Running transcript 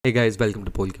Hey guys, welcome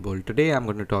to Polkeball. Today I'm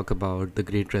going to talk about the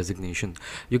Great Resignation.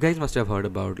 You guys must have heard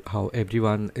about how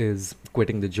everyone is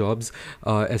quitting the jobs,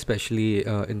 especially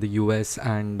in the US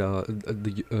and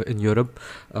in Europe,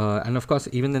 and of course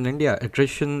even in India.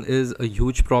 Attrition is a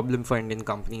huge problem for Indian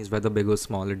companies, whether big or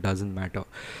small. It doesn't matter.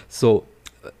 So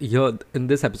here in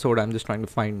this episode I'm just trying to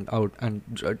find out and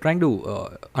trying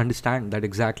to understand that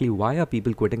exactly why are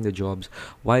people quitting their jobs,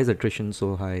 why is attrition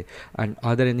so high, and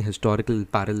are there any historical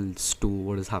parallels to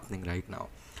what is happening right now.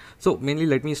 So mainly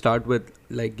let me start with,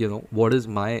 what is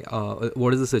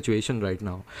the situation right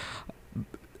now.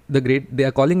 They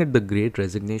are calling it the Great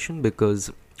Resignation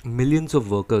because millions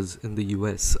of workers in the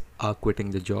US are quitting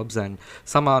their jobs, and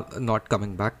some are not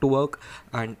coming back to work,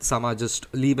 and some are just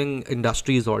leaving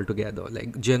industries altogether,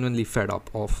 like genuinely fed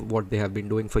up of what they have been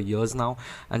doing for years now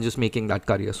and just making that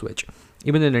career switch.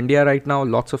 Even in India right now,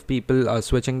 lots of people are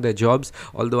switching their jobs,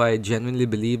 although I genuinely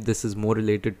believe this is more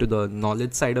related to the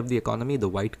knowledge side of the economy, the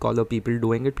white collar people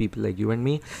doing it, people like you and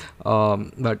me.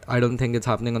 But I don't think it's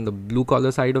happening on the blue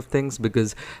collar side of things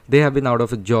because they have been out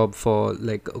of a job for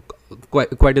like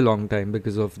quite a long time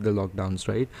because of the lockdowns,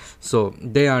 right? So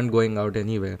they aren't going out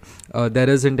anywhere. There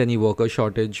isn't any worker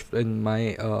shortage in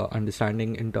my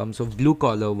understanding in terms of blue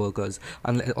collar workers,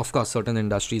 and of course certain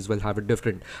industries will have it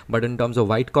different, but in terms of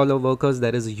white collar workers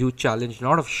there is a huge challenge,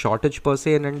 not of shortage per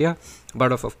se in India,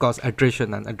 but of course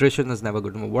attrition, and attrition is never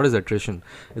good. What is attrition?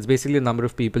 It's basically a number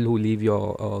of people who leave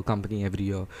your company every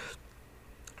year.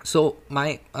 So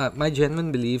my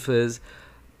genuine belief is,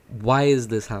 why is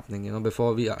this happening?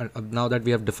 Before we are, now that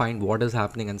we have defined what is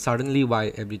happening and suddenly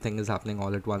why everything is happening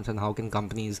all at once, and how can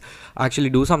companies actually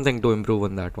do something to improve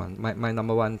on that one. My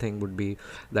number one thing would be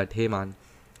that, hey man,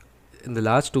 in the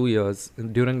last 2 years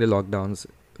during the lockdowns,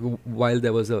 while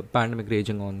there was a pandemic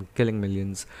raging on, killing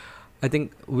millions, I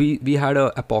think we had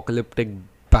a apocalyptic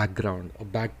background or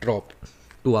backdrop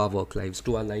to our work lives,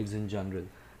 to our lives in general.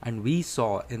 And we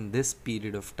saw in this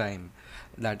period of time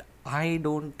that I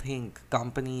don't think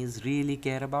companies really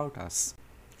care about us.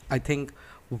 I think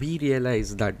we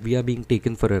realize that we are being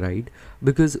taken for a ride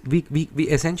because we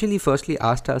essentially firstly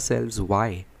asked ourselves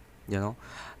why, you know,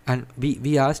 and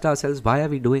we asked ourselves, why are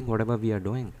we doing whatever we are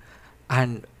doing?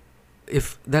 And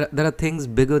if there are things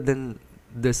bigger than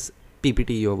this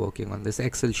PPT you're working on, this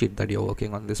Excel sheet that you're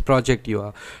working on, this project you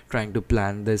are trying to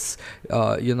plan, this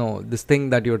this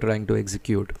thing that you're trying to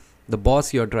execute, the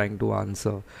boss you're trying to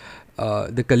answer,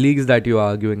 the colleagues that you're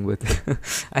arguing with.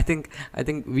 I think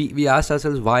we asked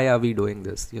ourselves, why are we doing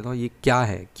this? ये क्या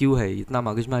है, क्यों है, इतना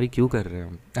मगजमारी क्यों कर रहे हैं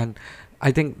हम? And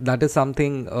I think that is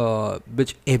something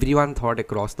which everyone thought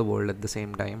across the world at the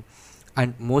same time,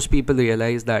 and most people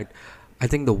realize that I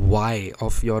think the why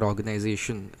of your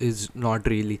organization is not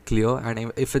really clear,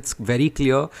 and if it's very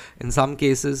clear, in some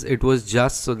cases it was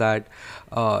just so that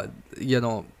uh, you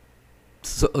know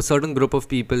a certain group of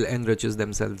people enriches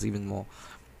themselves even more.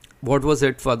 What was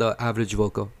it for the average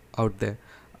worker out there?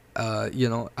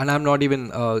 And I'm not even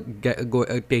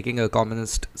taking a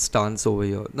communist stance over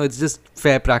here. No, it's just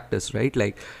fair practice, right?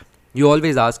 Like, you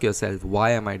always ask yourself,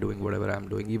 why am I doing whatever I'm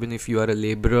doing? Even if you are a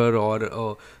laborer or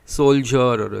a soldier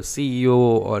or a CEO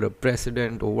or a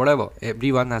president or whatever,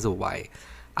 everyone has a why.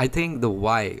 I think the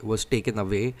why was taken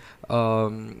away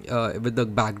with the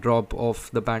backdrop of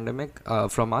the pandemic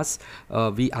from us.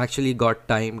 We actually got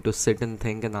time to sit and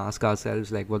think and ask ourselves,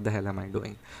 like, what the hell am I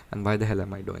doing? And why the hell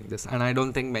am I doing this? And I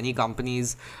don't think many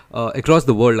companies across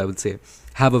the world, I would say,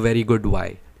 have a very good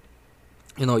why.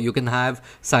 You can have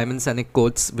Simon Sinek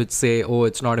quotes which say, oh,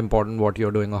 it's not important what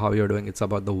you're doing or how you're doing, it's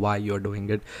about the why you're doing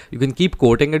it. You can keep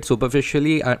quoting it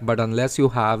superficially, but unless you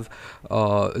have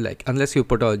unless you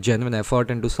put a genuine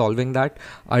effort into solving that,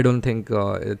 I don't think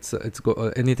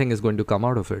anything is going to come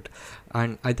out of it.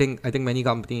 And I think many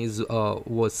companies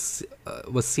was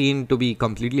seen to be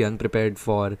completely unprepared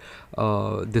for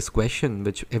this question,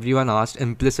 which everyone asked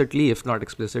implicitly if not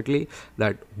explicitly,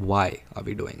 that why are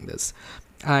we doing this?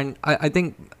 And I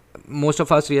think most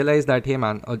of us realize that, hey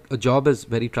man, a job is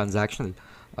very transactional.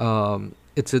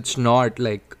 It's not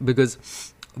like,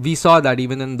 because we saw that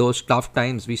even in those tough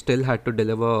times we still had to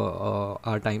deliver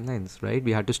our timelines, right?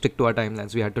 We had to stick to our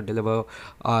timelines, we had to deliver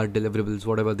our deliverables,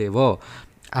 whatever they were.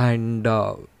 And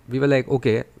we were like,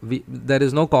 okay, there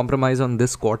is no compromise on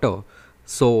this quarter,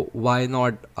 So why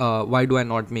do I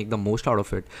not make the most out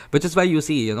of it? Which is why you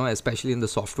see, especially in the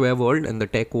software world, in the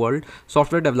tech world,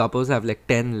 software developers have like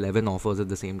 10, 11 offers at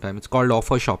the same time. It's called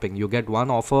offer shopping. You get one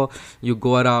offer, you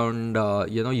go around,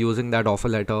 using that offer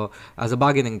letter as a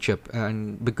bargaining chip.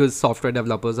 And because software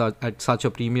developers are at such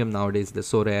a premium nowadays, they're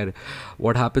so rare.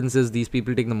 What happens is these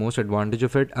people take the most advantage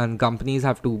of it, and companies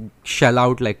have to shell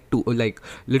out like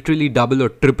literally double or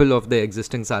triple of their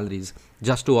existing salaries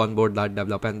just to onboard that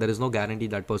developer. And there is no guarantee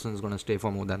that person is going to stay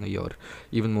for more than a year,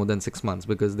 even more than 6 months,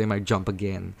 because they might jump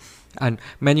again. And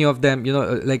many of them,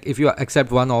 like if you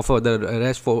accept one offer, the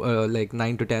rest for like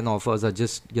 9 to 10 offers are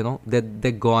just,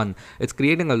 they're gone. It's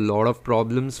creating a lot of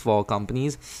problems for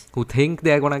companies who think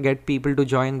they're going to get people to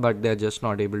join, but they're just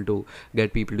not able to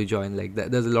get people to join. Like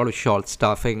there's a lot of short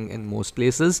staffing in most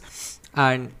places,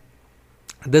 and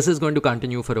this is going to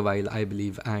continue for a while, I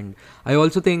believe. And I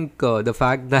also think the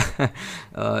fact that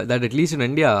that at least in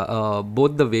India,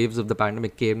 both the waves of the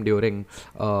pandemic came during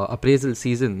appraisal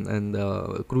season in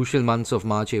the crucial months of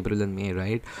March, April, and May,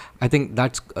 right? I think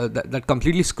that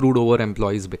completely screwed over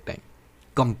employees big time.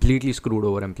 Completely screwed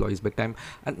over employees big time.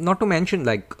 And not to mention,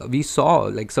 like, we saw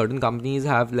like certain companies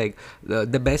have like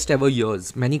the best ever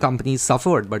years. Many companies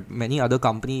suffered, but many other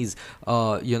companies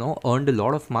earned a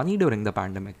lot of money during the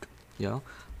pandemic.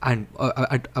 And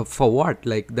for what?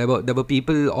 Like there were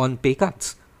people on pay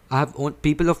cuts. I have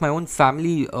people of my own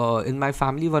family, in my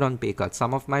family, were on pay cuts.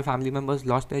 Some of my family members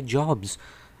lost their jobs.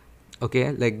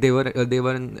 Okay, like they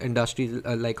were in industries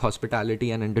like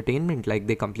hospitality and entertainment. Like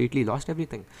they completely lost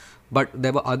everything. But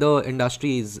there were other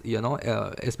industries,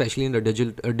 especially in the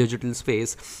digital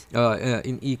space,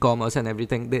 in e-commerce and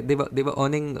everything. They were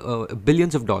earning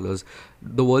billions of dollars.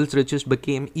 The world's richest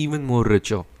became even more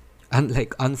richer, and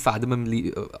like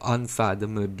unfathomably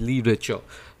richer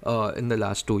in the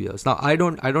last 2 years. Now I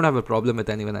don't have a problem with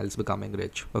anyone else becoming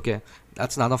rich. Okay,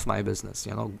 that's none of my business.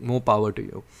 More power to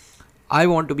you. I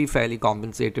want to be fairly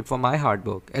compensated for my hard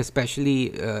work,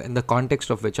 especially in the context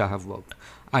of which I have worked.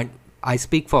 And I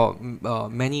speak for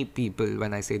many people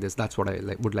when I say this. That's what I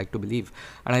would like to believe,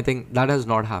 and I think that has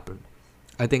not happened.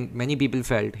 I think many people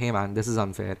felt, hey man, this is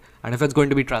unfair, and if it's going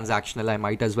to be transactional, I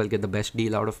might as well get the best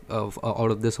deal out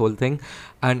of this whole thing.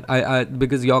 And I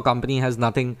because your company has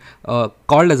nothing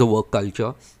called as a work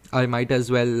culture, I might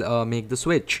as well make the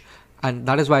switch. And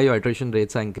that is why your attrition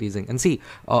rates are increasing. And see,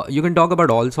 you can talk about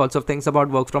all sorts of things about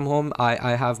work from home.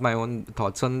 I have my own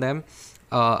thoughts on them.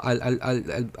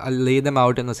 I'll lay them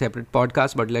out in a separate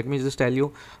podcast, but let me just tell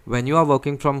you, when you are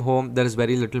working from home, there is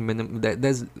very little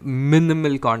there's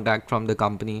minimal contact from the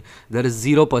company. There is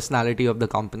zero personality of the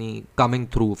company coming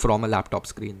through from a laptop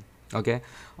screen. Okay,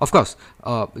 of course,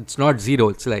 it's not zero.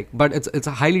 It's like, but it's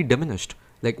highly diminished.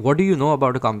 Like, what do you know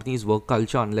about a company's work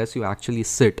culture unless you actually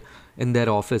sit in their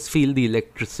office, feel the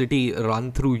electricity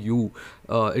run through you,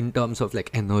 in terms of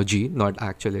like energy, not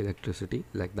actual electricity.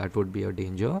 Like that would be a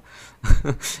danger.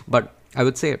 But I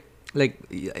would say, like,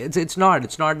 it's not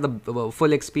the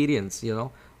full experience.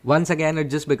 Once again,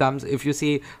 it just becomes, if you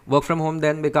see work from home,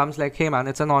 then becomes like, hey man,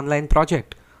 it's an online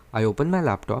project. I open my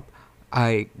laptop,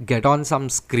 I get on some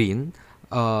screen,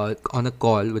 on a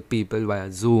call with people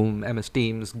via Zoom, MS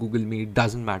Teams, Google Meet,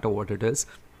 doesn't matter what it is.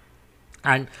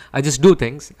 And I just do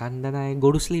things and then I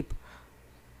go to sleep.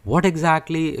 What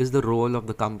exactly is the role of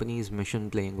the company's mission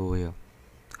playing over here?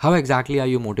 How exactly are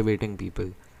you motivating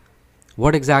people?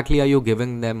 What exactly are you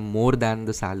giving them more than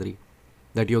the salary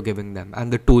that you're giving them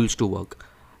and the tools to work?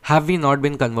 Have we not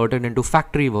been converted into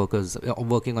factory workers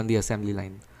working on the assembly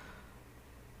line?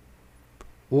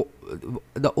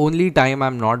 The only time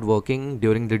I'm not working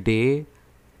during the day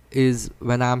is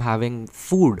when I'm having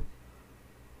food,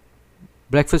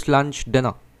 breakfast, lunch,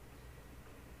 dinner.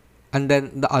 And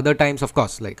then the other times, of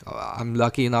course, like I'm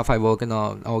lucky enough, I work in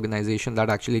an organization that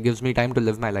actually gives me time to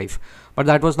live my life. But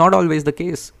that was not always the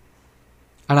case.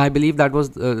 And I believe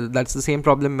that's the same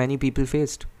problem many people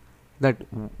faced. That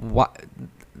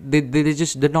they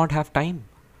just did not have time.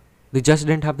 They just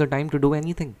didn't have the time to do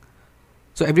anything.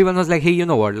 So everyone was like, hey, you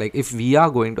know what, like if we are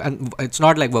going to, and it's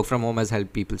not like work from home has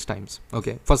helped people's times.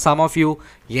 Okay. For some of you,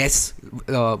 yes,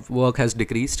 work has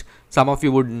decreased. Some of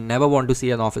you would never want to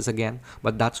see an office again,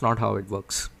 but that's not how it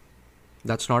works.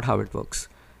 That's not how it works.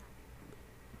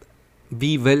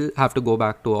 We will have to go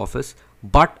back to office.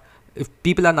 But if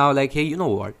people are now like, hey, you know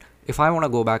what, if I want to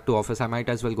go back to office, I might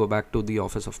as well go back to the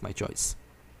office of my choice.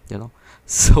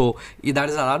 So that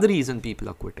is another reason people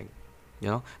are quitting.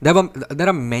 There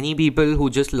are many people who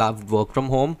just loved work from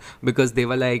home because they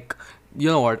were like, you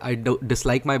know what, I do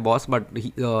dislike my boss, but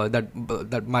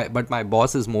my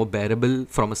boss is more bearable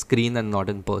from a screen and not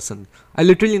in person. I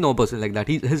literally know a person like that.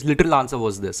 His literal answer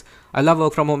was this: I love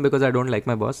work from home because I don't like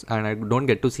my boss and I don't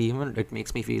get to see him, and it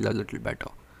makes me feel a little better.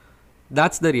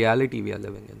 That's the reality we are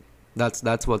living in.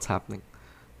 That's what's happening.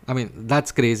 I mean,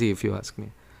 that's crazy if you ask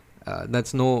me.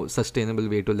 That's no sustainable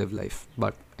way to live life.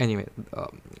 But anyway,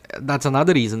 that's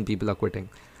another reason people are quitting.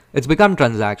 It's become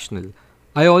transactional.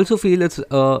 I also feel it's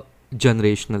a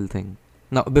generational thing.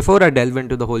 Now, before I delve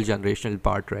into the whole generational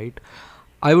part, right,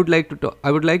 I would like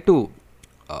to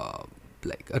uh,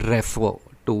 like refer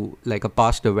to like a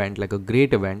past event, like a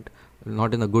great event,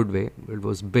 not in a good way. It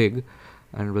was big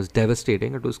and it was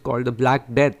devastating. It was called the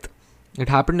Black Death. It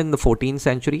happened in the 14th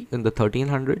century, in the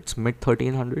 1300s, mid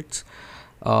 1300s.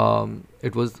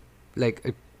 It was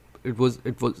like it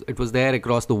was there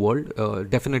across the world,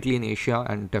 definitely in Asia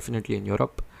and definitely in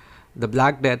Europe. The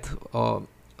Black Death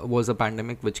was a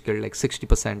pandemic which killed like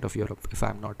 60% of Europe, if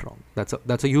I'm not wrong.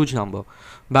 That's a huge number.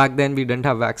 Back then, we didn't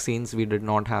have vaccines. We did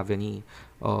not have any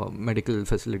medical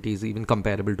facilities even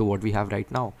comparable to what we have right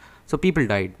now. So people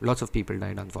died. Lots of people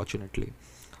died, unfortunately.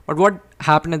 But what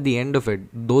happened at the end of it?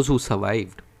 Those who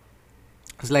survived,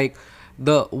 it's like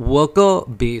the worker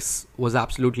base was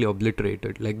absolutely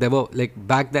obliterated. Like there were like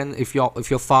back then, if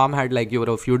your farm had like you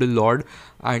were a feudal lord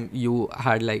and you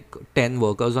had like 10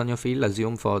 workers on your field,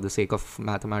 assume for the sake of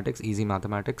mathematics, easy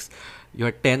mathematics, you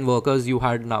had 10 workers, you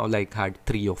had now like had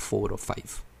 3 or 4 or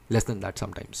 5, less than that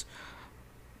sometimes.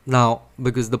 Now,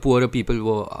 because the poorer people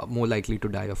were more likely to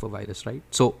die of a virus, right?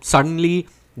 So suddenly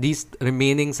these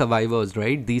remaining survivors,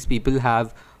 right, these people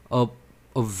have a,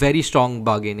 a very strong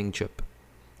bargaining chip.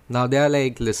 Now they are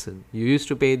like, listen, you used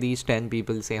to pay these 10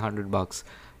 people, say $100.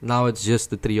 Now it's just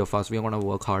the 3 of us. We're going to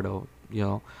work harder.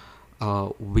 You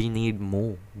know, we need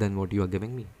more than what you are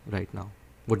giving me right now,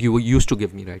 what you used to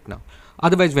give me right now.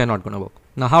 Otherwise, we're not going to work.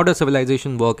 Now, how does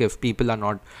civilization work if people are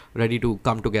not ready to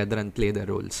come together and play their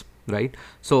roles, right?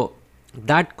 So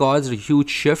that caused a huge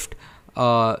shift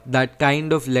that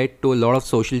kind of led to a lot of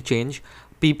social change.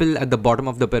 People at the bottom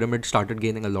of the pyramid started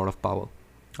gaining a lot of power.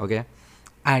 Okay.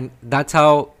 And that's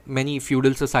how many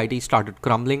feudal societies started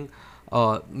crumbling.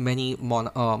 Many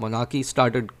monarchies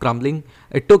started crumbling.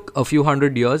 It took a few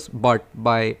hundred years, but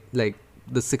by like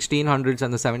the 1600s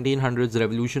and the 1700s,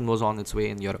 revolution was on its way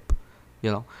in Europe,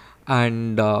 you know.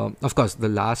 And of course, the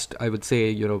last, I would say,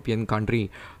 European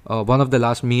country, one of the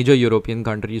last major European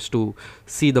countries to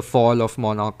see the fall of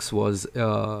monarchs was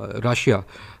Russia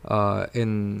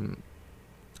in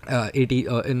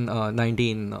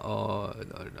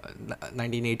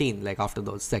 1918, like after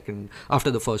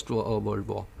the first world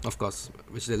war, of course,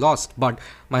 which they lost. But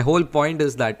my whole point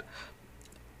is that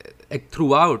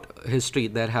throughout history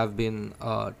there have been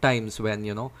times when,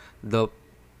 you know, the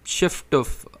shift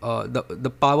of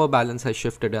the power balance has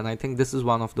shifted, and I think this is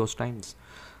one of those times.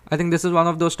 I think this is one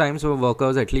of those times where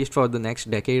workers, at least for the next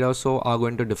decade or so, are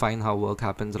going to define how work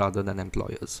happens rather than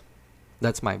employers.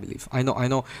 That's my belief. I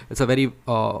know it's a very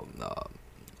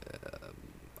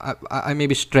I may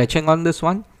be stretching on this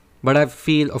one, but I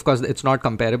feel, of course, it's not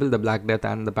comparable, the Black Death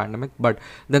and the pandemic. But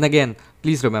then again,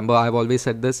 please remember, I've always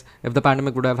said this: if the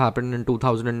pandemic would have happened in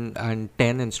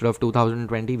 2010 instead of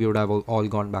 2020, we would have all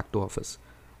gone back to office,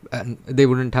 and they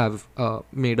wouldn't have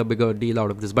made a bigger deal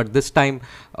out of this. But this time,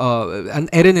 and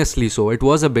erroneously so, it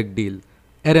was a big deal.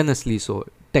 Erroneously so,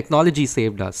 technology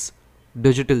saved us,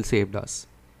 digital saved us.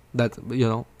 That, you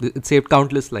know, it saved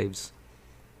countless lives.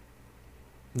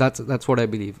 That's what I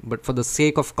believe. But for the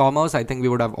sake of commerce, I think we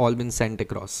would have all been sent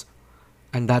across,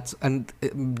 and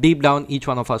deep down, each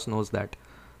one of us knows that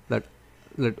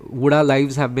would our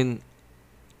lives have been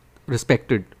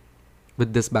respected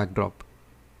with this backdrop,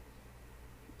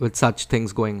 with such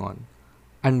things going on.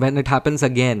 And when it happens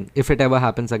again, if it ever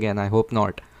happens again, I hope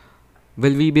not,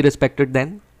 will we be respected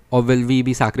then, or will we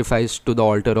be sacrificed to the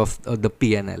altar of the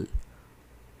P&L,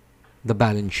 the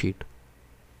balance sheet?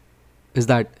 Is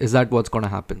that what's going to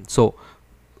happen? So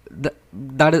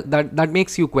that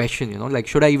makes you question, you know, like,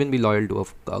 should I even be loyal to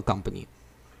a company?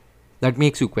 That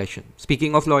makes you question.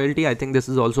 Speaking of loyalty, I think this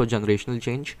is also a generational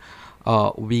change.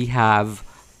 We have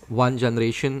one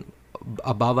generation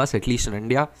above us, at least in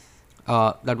India,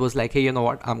 that was like, hey, you know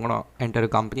what, I'm going to enter a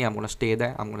company, I'm going to stay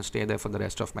there, I'm going to stay there for the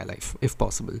rest of my life, if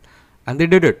possible. And they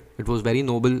did it. It was very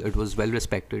noble, it was well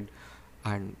respected,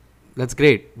 and that's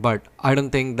great. But I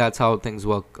don't think that's how things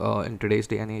work in today's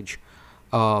day and age.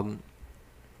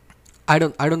 I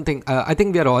don't think. I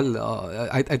think we are all.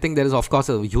 I think there is, of course,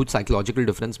 a huge psychological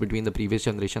difference between the previous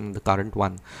generation and the current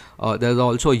one. There is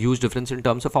also a huge difference in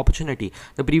terms of opportunity.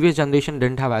 The previous generation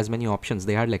didn't have as many options.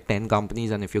 They had like 10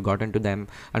 companies, and if you got into them,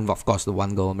 and of course the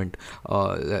one government,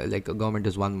 like a government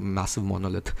is one massive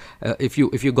monolith. If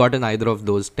you got in either of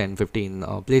those 10,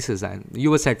 15 places, and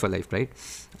you were set for life, right?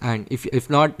 And if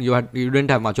not, you didn't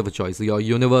have much of a choice. Your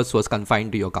universe was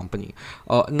confined to your company.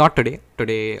 Not today.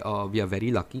 Today we are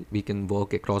very lucky. We can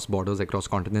work across borders, across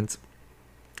continents,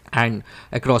 and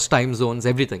across time zones,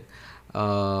 everything.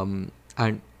 And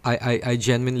I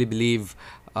genuinely believe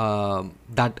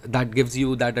that gives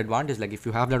you that advantage. Like, if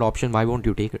you have that option, why won't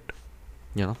you take it?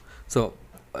 You know. So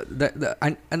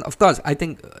and of course, I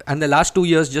think, and the last 2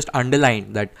 years just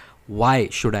underlined that, why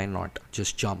should I not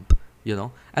just jump?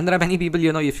 And there are many people,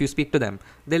 if you speak to them,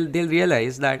 they'll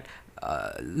realize that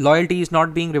loyalty is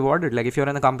not being rewarded. Like, if you're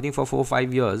in a company for 4 or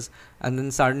 5 years, and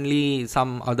then suddenly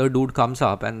some other dude comes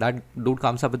up, and that dude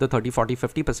comes up with a 30, 40,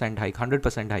 50% hike,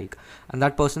 100% hike, and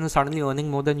that person is suddenly earning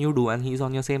more than you do, and he's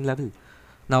on your same level.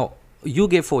 Now, you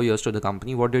gave 4 years to the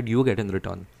company. What did you get in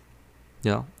return?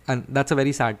 And that's a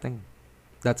very sad thing.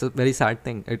 That's a very sad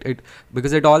thing. It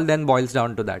because it all then boils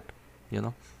down to that.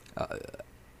 Uh,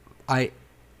 I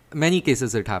Many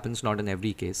cases it happens, not in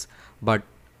every case, but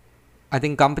I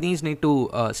think companies need to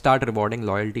start rewarding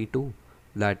loyalty too.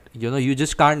 That you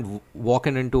just can't walk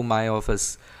into my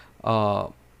office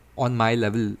on my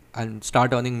level and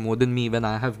start earning more than me when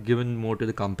I have given more to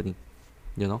the company.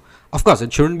 Of course,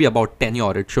 it shouldn't be about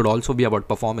tenure. It should also be about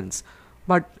performance.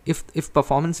 But if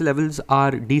performance levels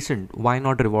are decent, why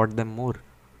not reward them more?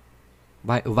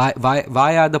 Why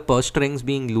are the purse strings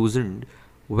being loosened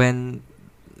when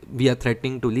we are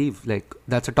threatening to leave? Like,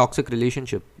 that's a toxic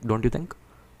relationship, don't you think?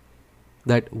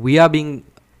 That we are being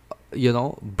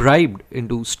bribed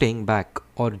into staying back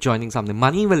or joining something.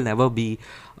 Money will never be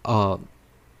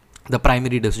the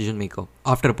primary decision maker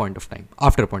after a point of time.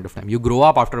 You grow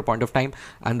up after a point of time,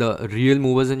 and the real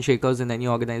movers and shakers in any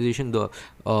organization, the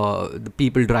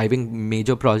people driving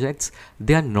major projects,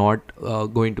 they are not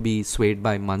going to be swayed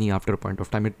by money after a point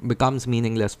of time. It becomes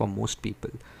meaningless for most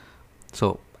people.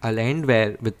 So I'll end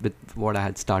with what I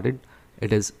had started.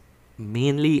 It is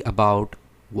mainly about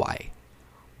why.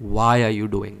 Why are you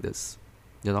doing this?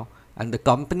 And the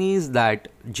companies that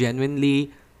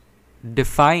genuinely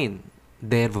define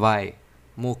their why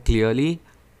more clearly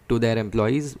to their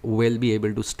employees will be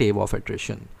able to stave off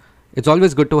attrition. It's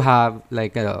always good to have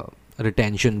like a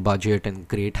retention budget and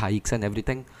great hikes and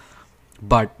everything,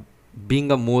 but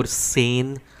being a more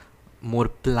sane, more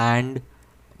planned,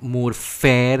 more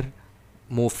fair,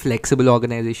 more flexible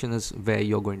organization is where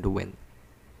you're going to win.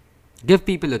 Give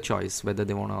people a choice whether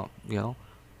they want to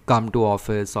come to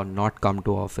office or not come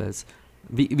to office.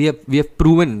 We have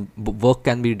proven work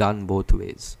can be done both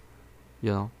ways.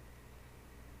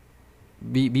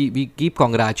 We keep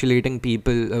congratulating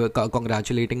people,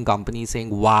 congratulating companies, saying,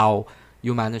 wow,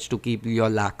 you managed to keep your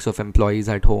lakhs of employees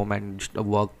at home and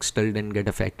work still didn't get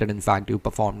affected. In fact, you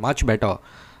performed much better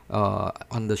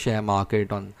on the share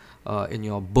market, on in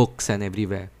your books and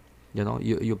everywhere.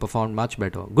 You performed much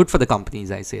better. Good for the companies,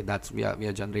 I say. That's we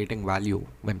are generating value,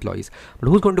 employees. But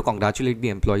who's going to congratulate the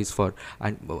employees for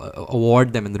and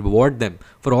award them and reward them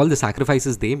for all the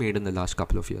sacrifices they made in the last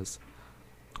couple of years?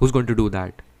 Who's going to do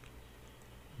that?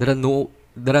 There are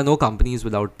no companies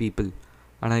without people,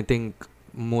 and I think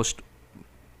most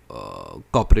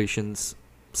corporations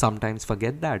sometimes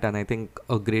forget that. And I think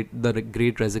the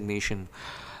Great Resignation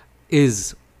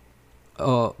is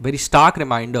a very stark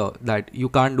reminder that you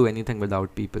can't do anything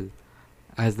without people.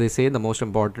 As they say, the most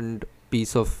important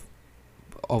piece of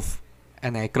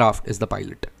an aircraft is the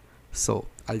pilot. So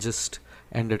I'll just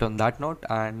end it on that note,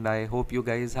 and I hope you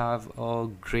guys have a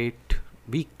great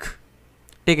week.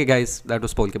 Take care, guys. That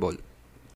was Polke Ball.